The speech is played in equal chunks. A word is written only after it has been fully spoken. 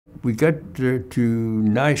we got to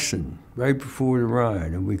Nicen right before the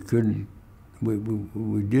Rhine, and we couldn't.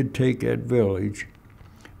 We did take that village,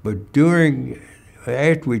 but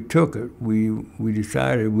after we took it, we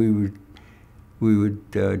decided we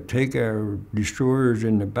would take our destroyers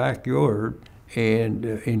in the backyard, and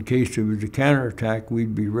in case there was a counterattack,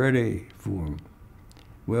 we'd be ready for them.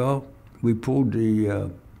 Well, we pulled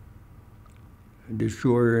the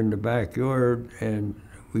destroyer in the backyard, and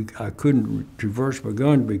I couldn't traverse my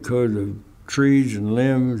gun because of trees and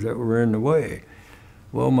limbs that were in the way.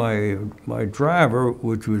 Well, my driver,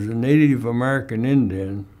 which was a Native American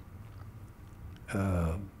Indian,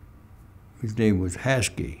 his name was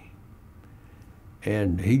Haskey,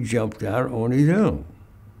 and he jumped out on his own,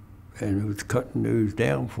 and was cutting those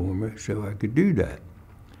down for me so I could do that.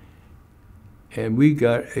 And we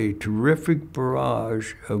got a terrific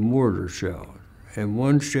barrage of mortar shells, and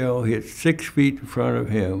one shell hit 6 feet in front of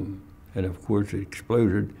him, and of course it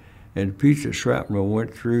exploded, and a piece of shrapnel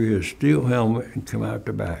went through his steel helmet and come out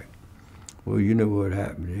the back. Well, you know what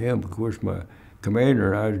happened to him. Of course, my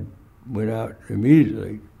commander and I went out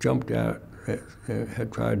immediately, jumped out, and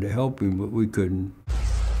had tried to help him, but we couldn't.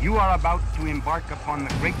 You are about to embark upon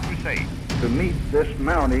the Great Crusade. To meet this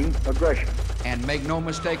mounting aggression. And make no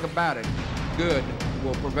mistake about it, good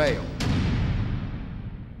will prevail.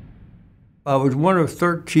 I was one of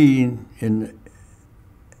 13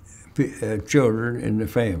 children in the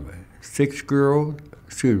family. 7 girls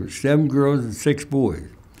and 6 boys.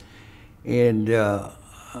 And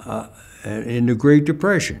in the Great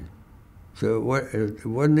Depression. So it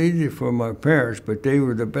wasn't easy for my parents, but they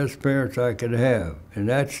were the best parents I could have, and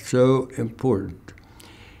that's so important.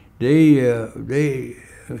 My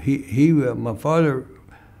father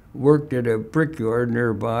worked at a brickyard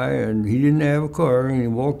nearby, and he didn't have a car, and he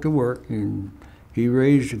walked to work, and he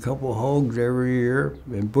raised a couple of hogs every year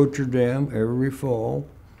and butchered them every fall,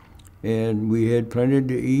 and we had plenty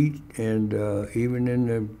to eat, and even in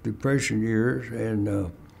the Depression years, and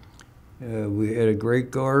we had a great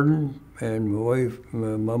garden, and my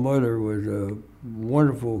mother was a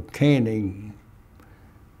wonderful canning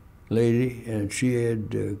lady, and she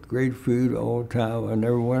had great food all the time. I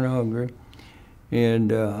never went hungry,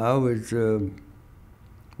 and I was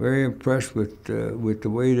very impressed with the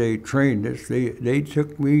way they trained us. They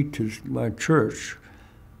took me to my church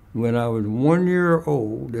when I was 1 year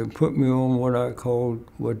old and put me on what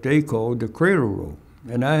they called the cradle roll,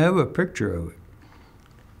 and I have a picture of it.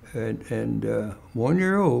 And 1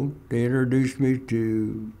 year old, they introduced me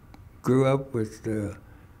to grew up with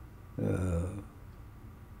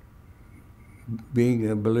being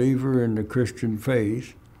a believer in the Christian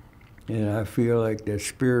faith, and I feel like the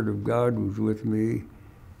Spirit of God was with me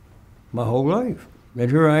my whole life.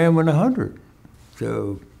 And here I am in 100.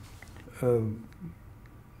 So and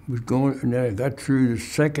then I got through the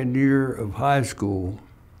 2nd year of high school,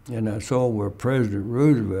 and I saw where President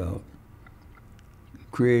Roosevelt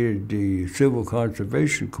created the Civil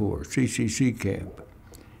Conservation Corps, CCC camp.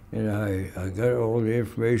 And I got all the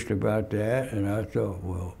information about that, and I thought,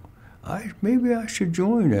 well, maybe I should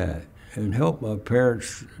join that and help my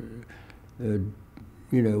parents,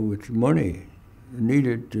 with money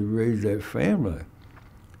needed to raise that family.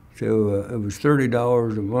 So it was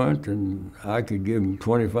 $30 a month, and I could give them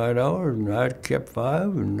 $25, and I kept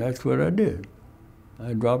 $5, and that's what I did.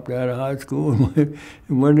 I dropped out of high school and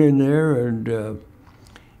went in there, and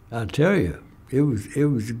I tell you, it was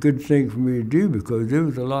a good thing for me to do because it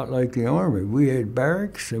was a lot like the Army. We had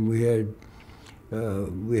barracks, and we had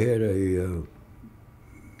a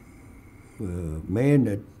man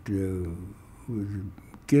that would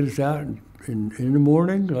get us out in the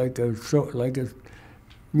morning, just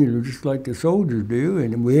like the soldiers do,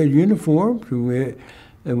 and we had uniforms, and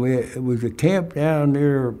it was a camp down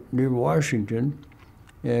near Washington,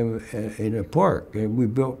 and in a park, and we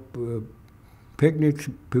built picnic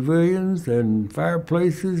pavilions and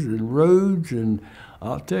fireplaces and roads, and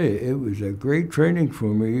I'll tell you, it was a great training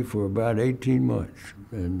for me for about 18 months,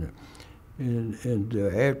 and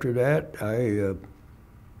after that, I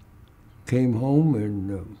came home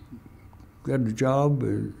and got a job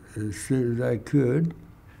as soon as I could.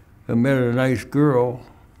 I met a nice girl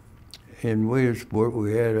in Williamsport.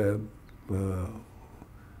 We had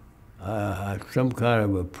some kind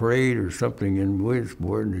of a parade or something in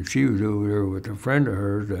Williamsport, and she was over there with a friend of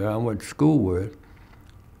hers that I went to school with.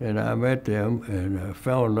 And I met them, and I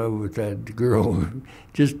fell in love with that girl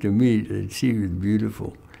just to meet, and she was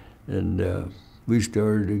beautiful. And we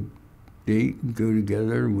started to date and go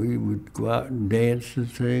together, and we would go out and dance and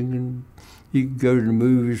sing, and you could go to the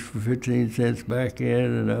movies for 15 cents back in,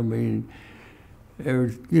 and I mean,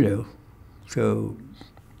 so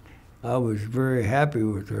I was very happy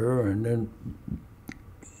with her, and then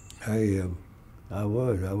I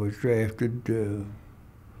was drafted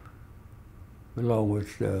along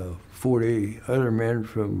with 40 other men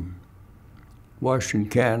from Washington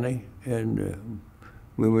County, and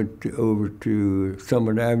we went over to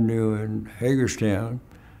Summit Avenue in Hagerstown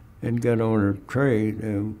and got on a train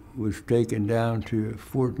and was taken down to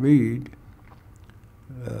Fort Meade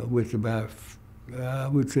with about, I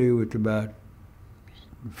would say with about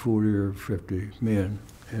 40 or 50 men.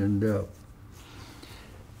 And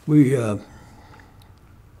we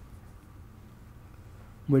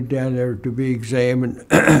went down there to be examined,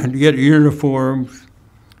 to get uniforms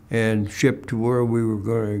and shipped to where we were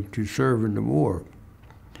going to serve in the war.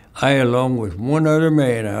 I, along with one other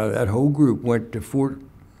man out of that whole group, went to Fort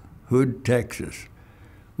Hood, Texas,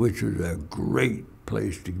 which was a great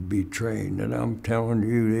place to be trained. And I'm telling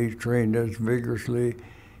you, they trained us vigorously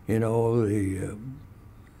in all the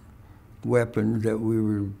weapons that we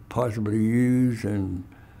would possibly use, and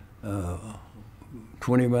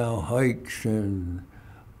 20-mile hikes, and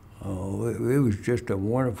it was just a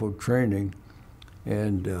wonderful training.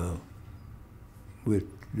 And with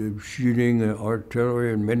the shooting and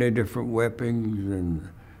artillery and many different weapons, and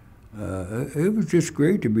it was just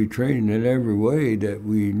great to be trained in every way that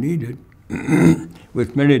we needed,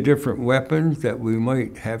 with many different weapons that we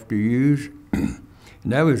might have to use. And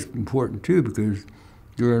that was important too, because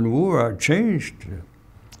during the war I changed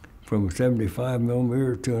from a 75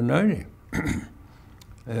 millimeter to a 90.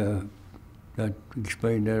 I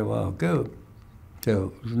explained that a while ago.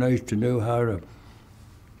 So it was nice to know how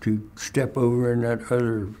to step over in that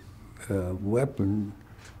other weapon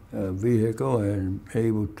vehicle and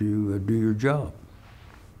able to do your job.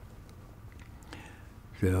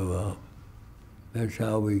 So that's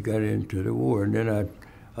how we got into the war. And then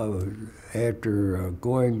I was, after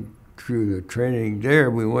going through the training there,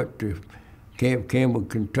 we went to Camp Campbell,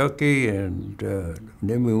 Kentucky, and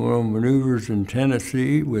then we went on maneuvers in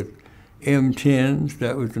Tennessee with M10s.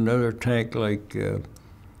 That was another tank-like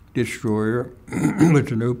destroyer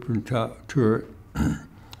with an open top turret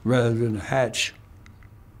rather than a hatch.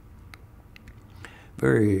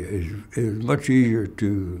 It was much easier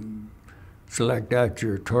to select out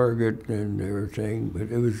your target and everything,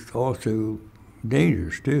 but it was also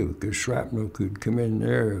dangerous too, because shrapnel could come in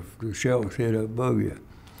there if the shells hit above you.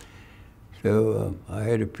 So I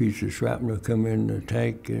had a piece of shrapnel come in the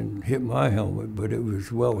tank and hit my helmet, but it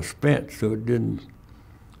was well spent, so it didn't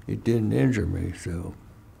injure me. So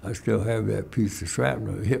I still have that piece of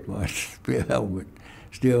shrapnel that hit my helmet,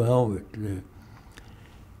 steel helmet.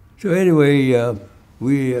 So anyway,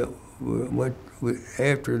 we went,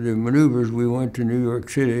 after the maneuvers, we went to New York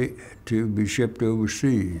City to be shipped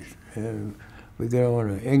overseas. And we got on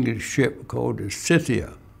an English ship called the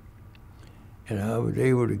Scythia. And I was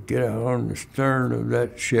able to get out on the stern of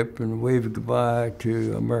that ship and wave goodbye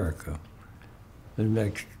to America. The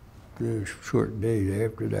next short days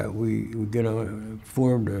after that, we get on,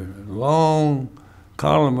 formed a long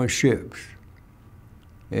column of ships.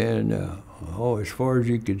 And as far as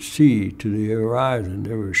you could see to the horizon,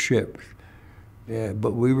 there were ships. Yeah,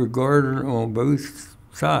 but we were guarded on both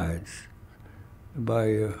sides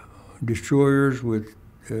by destroyers with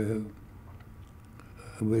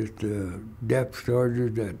depth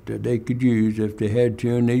charges that they could use if they had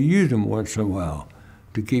to, and they used them once in a while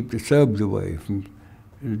to keep the subs away from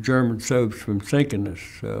the German subs from sinking us.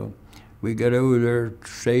 So we got over there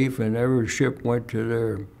safe, and every ship went to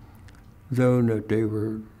their zone that they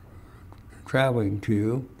were traveling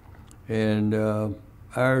to, and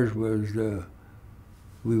ours was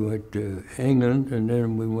we went to England, and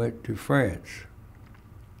then we went to France.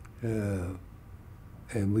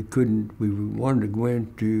 And we couldn't, we wanted to go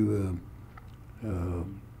into a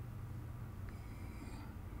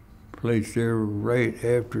place there right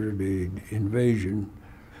after the invasion,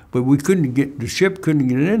 but we couldn't get, the ship couldn't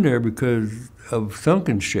get in there because of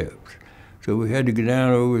sunken ships. So we had to go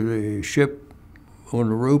down over the ship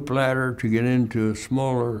on a rope ladder to get into a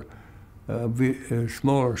smaller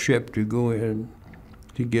ship to go in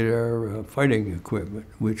to get our fighting equipment,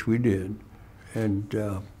 which we did. And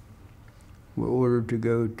were ordered to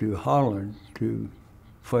go to Holland to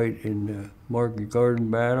fight in the Market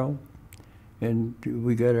Garden battle, and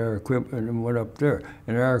we got our equipment and went up there.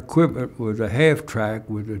 And our equipment was a half track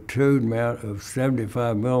with a towed mount of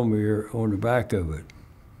 75 millimeter on the back of it.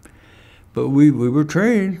 But we were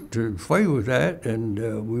trained to fight with that, and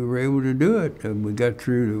we were able to do it. And we got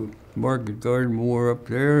through the Market Garden War up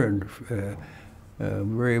there, and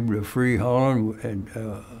we were able to free Holland. And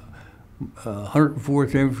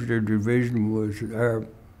 104th Infantry Division was our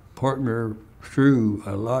partner through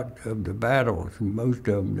a lot of the battles, most of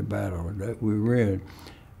them the battles that we were in,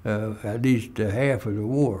 at least half of the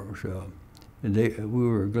war. So we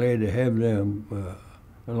were glad to have them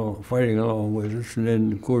fighting along with us. And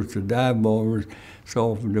then, of course, the dive bombers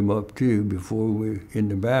softened them up too before we in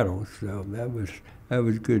the battles. So that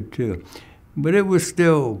was good too. But it was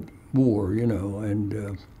still war, you know,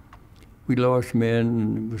 and we lost men,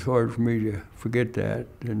 and it was hard for me to forget that.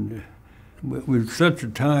 And it was such a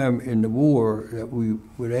time in the war that we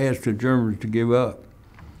would ask the Germans to give up,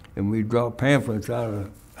 and we'd drop pamphlets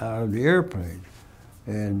out of the airplanes.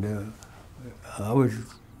 And I was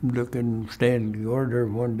standing guard there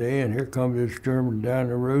one day, and here comes this German down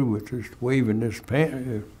the road with this waving this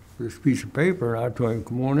piece of paper, and I told him,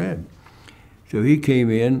 "Come on in." So he came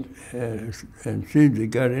in, and as soon as he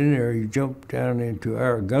got in there, he jumped down into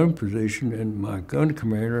our gun position, and my gun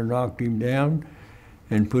commander knocked him down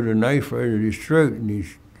and put a knife right at his throat, and he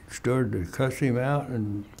started to cuss him out.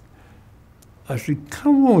 And I said,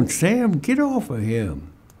 "Come on, Sam, get off of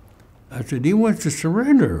him." I said, "He wants to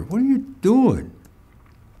surrender. What are you doing?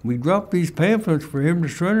 We dropped these pamphlets for him to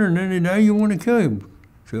surrender, and then now you want to kill him."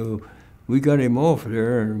 So we got him off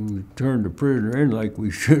there, and we turned the prisoner in like we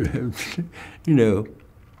should have, you know,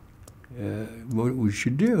 what we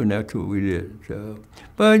should do, and that's what we did. So,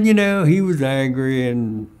 but, you know, he was angry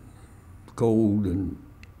and cold, and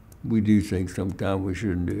we do things sometimes we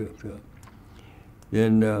shouldn't do. So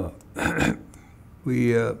then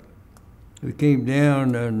we came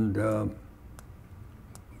down and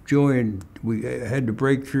joined. We had to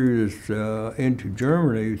break through this into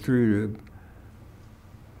Germany through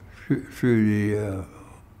the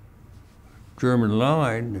German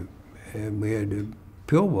line, and we had the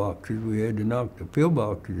pillboxes. We had to knock the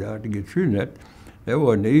pillboxes out to get through that. That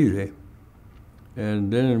wasn't easy.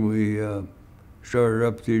 And then we started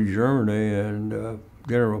up through Germany, and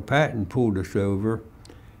General Patton pulled us over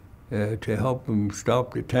to help him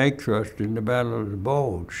stop the tank thrust in the Battle of the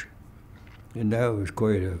Bulge. And that was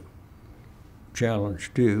quite a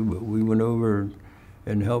challenge too, but we went over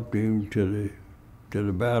and helped him till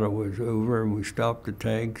the battle was over, and we stopped the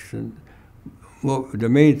tanks. And well, the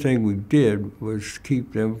main thing we did was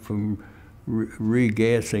keep them from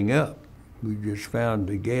regassing up. We just found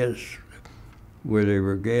the gas where they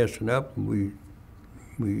were gassing up, and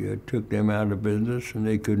we took them out of business, and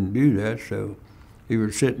they couldn't do that, so they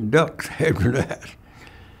were sitting ducks after that.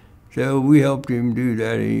 So we helped him do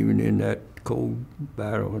that even in that cold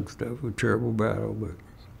battle and stuff, a terrible battle. But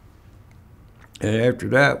and after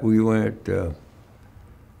that, we went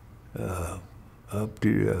up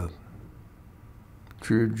to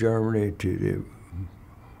through Germany to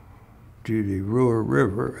the Ruhr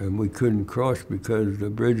River, and we couldn't cross because the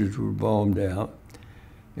bridges were bombed out,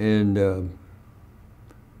 and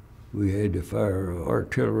we had to fire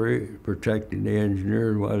artillery protecting the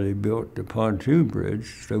engineers while they built the pontoon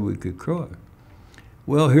bridge so we could cross.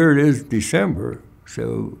 Well, here it is December,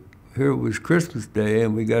 so here it was Christmas Day,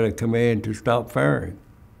 and we got a command to stop firing.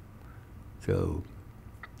 So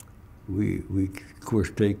we of course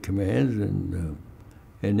take commands,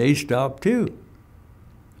 and they stopped too.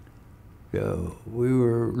 So we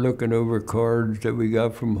were looking over cards that we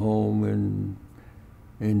got from home and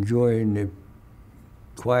enjoying the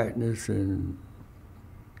quietness and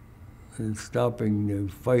stopping the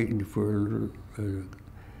fighting for a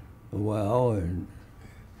while. And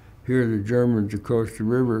here the Germans across the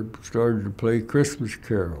river started to play Christmas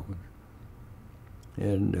carols.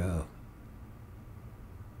 And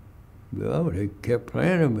well, they kept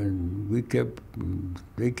playing them, and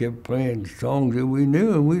they kept playing songs that we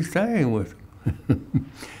knew, and we sang with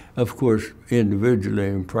them. Of course, individually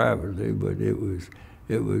and privately, but it was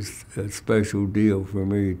a special deal for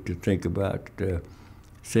me to think about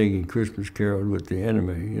singing Christmas carols with the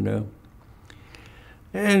enemy, you know.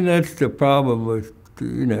 And that's the problem with,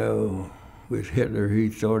 you know, with Hitler. He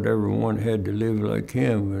thought everyone had to live like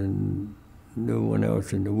him, and no one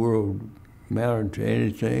else in the world amounted to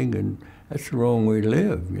anything, and that's the wrong way to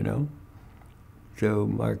live, you know. So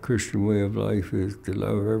my Christian way of life is to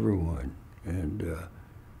love everyone, and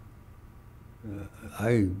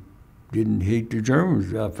I didn't hate the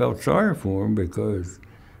Germans. I felt sorry for them because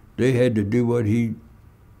they had to do what he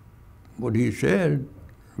said,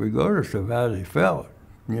 regardless of how they felt,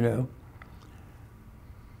 you know.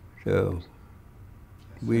 So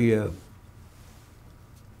we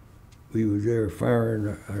was there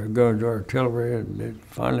firing our guns, artillery, and it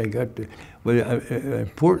finally got to. But an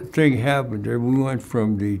important thing happened there. We went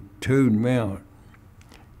from the Toad Mount,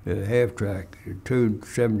 the half track, the Toad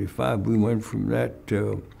 75. We went from that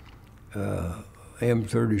to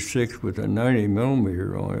M36 with a 90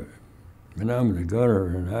 millimeter on it, and I'm the gunner,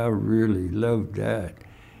 and I really loved that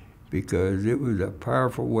because it was a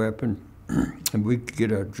powerful weapon, and we could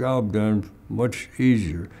get our job done much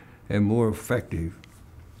easier and more effective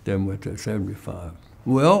than with the 75.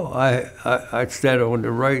 Well, I sat on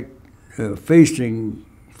the right, facing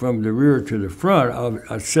from the rear to the front.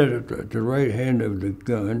 I sat at the right hand of the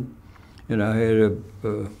gun, and I had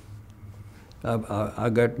I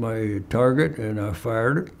got my target, and I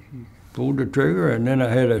fired it, pulled the trigger, and then I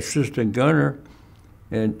had an assistant gunner,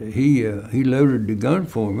 and he loaded the gun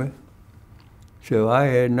for me. So I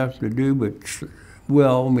had nothing to do but,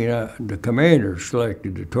 well, I mean, the commander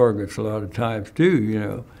selected the targets a lot of times too, you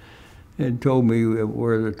know, and told me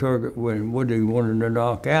where the target went, what they wanted to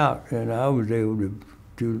knock out, and I was able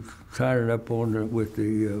to sign it up on with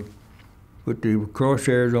the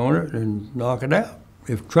crosshairs on it and knock it out.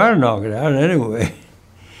 Try to knock it out anyway.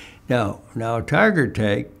 Now a Tiger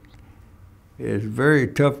tank is very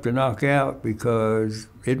tough to knock out because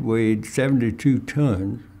it weighed 72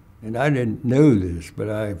 tons, and I didn't know this, but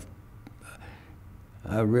I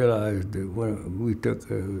realized that when we took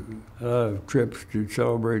a lot of trips to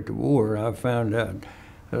celebrate the war, I found out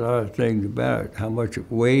a lot of things about it, how much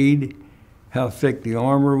it weighed, how thick the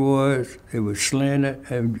armor was. It was slanted,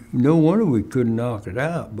 and no wonder we couldn't knock it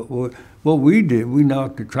out. But what we did, we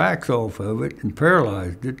knocked the tracks off of it and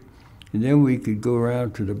paralyzed it, and then we could go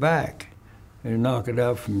around to the back and knock it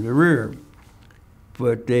out from the rear.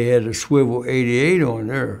 But they had a swivel 88 on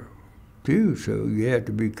there too, so you had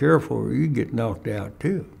to be careful or you get knocked out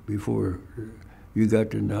too before you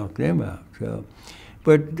got to knock them out. So,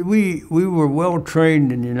 but we were well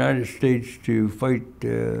trained in the United States to fight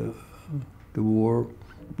the war.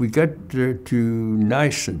 We got to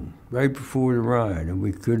Gulsen right before the Rhine, and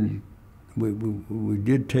we couldn't. We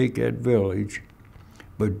did take that village,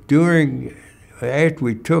 but after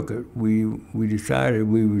we took it, we decided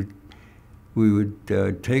we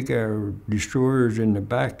would take our destroyers in the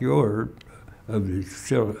backyard of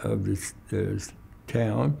this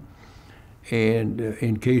town, and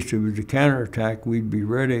in case there was a counterattack, we'd be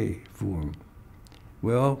ready for them.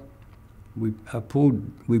 Well, we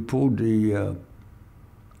pulled the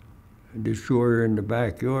destroyer in the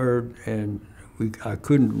backyard, and I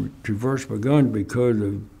couldn't traverse my gun because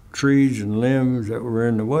of trees and limbs that were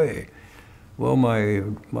in the way. Well,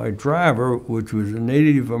 my driver, which was a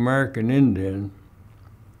Native American Indian,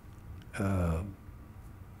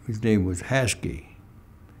 his name was Haskey,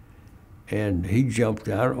 and he jumped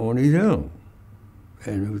out on his own,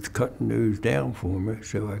 and it was cutting those down for me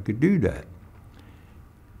so I could do that.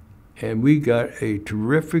 And we got a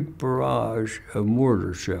terrific barrage of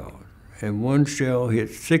mortar shells, and one shell hit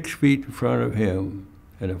 6 feet in front of him,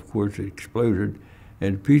 and of course it exploded,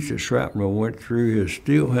 and a piece of shrapnel went through his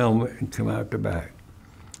steel helmet and come out the back.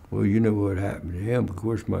 Well, you know what happened to him. Of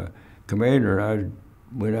course, my commander and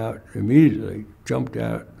I went out immediately, jumped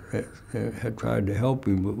out, and had tried to help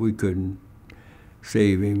him, but we couldn't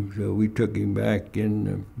save him. So we took him back in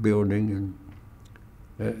the building,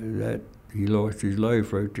 and that he lost his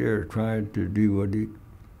life right there trying to do what he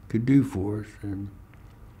could do for us. And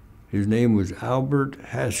his name was Albert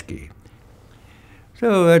Haskey.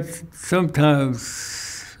 So that's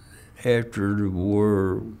sometimes after the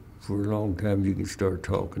war, for a long time, you can start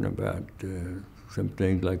talking about some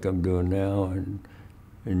things like I'm doing now, and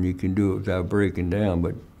you can do it without breaking down.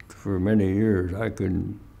 But for many years, I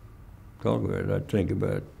couldn't talk about it. I'd think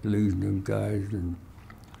about losing them guys and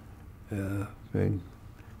things.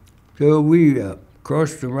 So we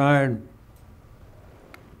crossed the Rhine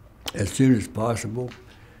as soon as possible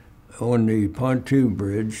on the pontoon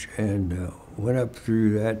bridge and went up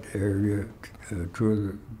through that area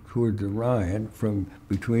toward the Rhine, from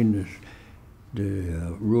between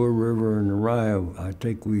the Ruhr River and the Rhine. I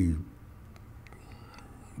think was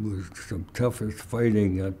some toughest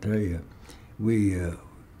fighting, I'll tell you. We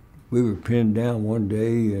were pinned down one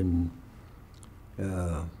day, and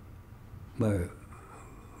my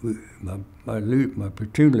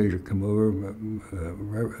platoon leader come over,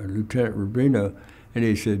 Lieutenant Rubino, and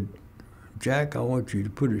he said, "Jack, I want you to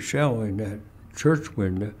put a shell in that church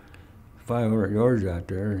window 500 yards out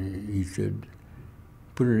there." And he said,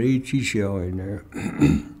 "Put an HE shell in there."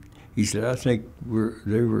 He said, "I think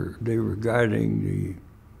they were guiding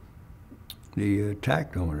the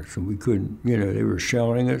attack on us, and we couldn't, they were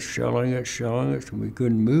shelling us, and we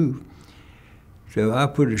couldn't move." So I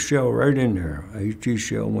put a shell right in there. A HE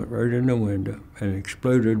shell went right in the window and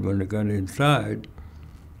exploded when it got inside.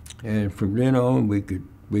 And from then on, we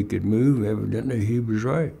could move. Evidently, he was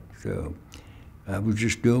right. So I was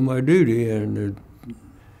just doing my duty. And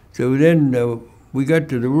so then we got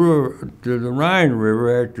to the Rhine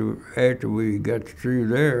River after we got through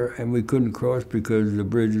there, and we couldn't cross because the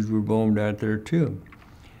bridges were bombed out there too.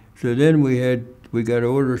 So then we got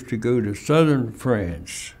orders to go to southern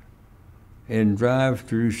France and drive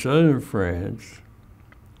through southern France.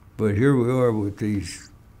 But here we are with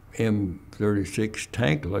these M36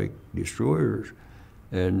 tank-like destroyers,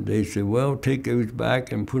 and they said, well, take those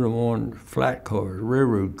back and put them on flat cars,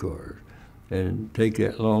 railroad cars, and take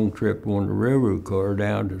that long trip on the railroad car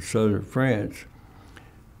down to southern France,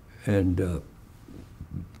 and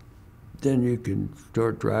then you can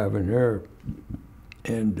start driving there.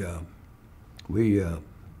 And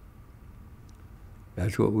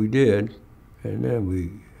that's what we did. And then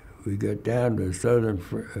we got down to southern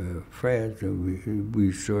France, and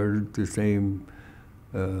we started the same,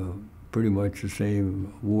 pretty much the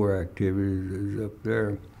same war activities as up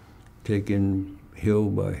there, taking hill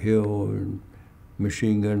by hill and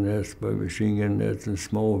machine gun nests by machine gun nests and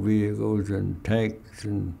small vehicles and tanks.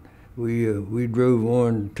 And we drove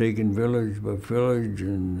on, taking village by village,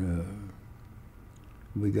 and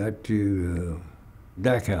we got to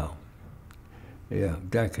Dachau. Yeah,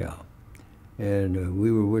 Dachau. And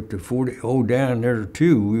we were with the down there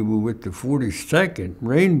too, we were with the 42nd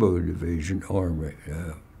Rainbow Division Army.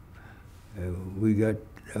 We got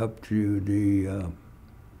up to the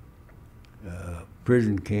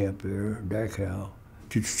prison camp there, Dachau.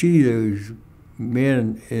 To see those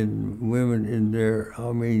men and women in there,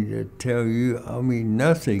 I mean, to tell you, I mean,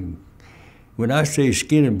 nothing. When I say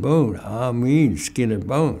skin and bone, I mean skin and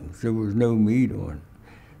bones. There was no meat on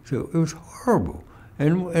it. So it was horrible.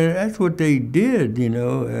 And that's what they did, you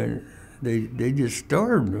know, and they just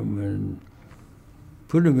starved them and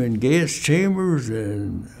put them in gas chambers,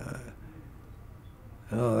 and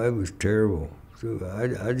oh, it was terrible. So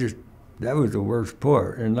that was the worst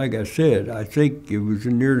part. And like I said, I think it was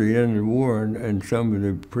near the end of the war, and some of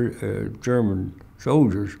the German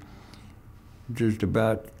soldiers just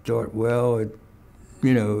about thought, well, it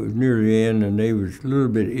was near the end, and they was a little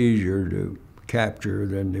bit easier to capture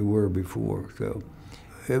than they were before. So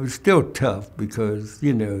it was still tough because,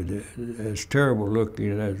 as terrible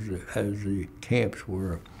looking as the camps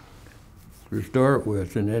were to start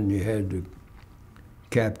with, and then you had to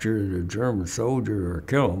capture the German soldier or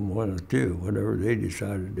kill them, one or two, whatever they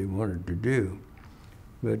decided they wanted to do.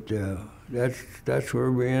 But that's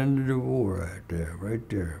where we ended the war right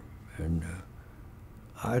there. And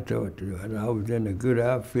I thought that I was in a good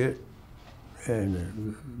outfit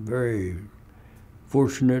and very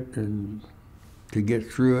fortunate and to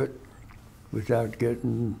get through it without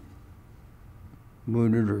getting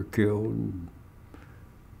wounded or killed.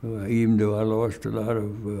 Even though I lost a lot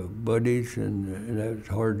of buddies, and that's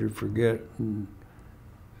hard to forget. And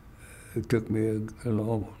it took me a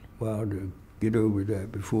long while to get over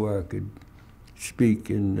that before I could speak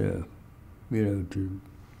to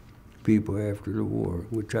people after the war,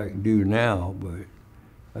 which I can do now, but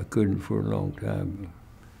I couldn't for a long time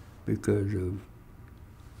because of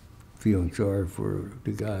feeling sorry for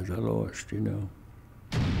the guys I lost,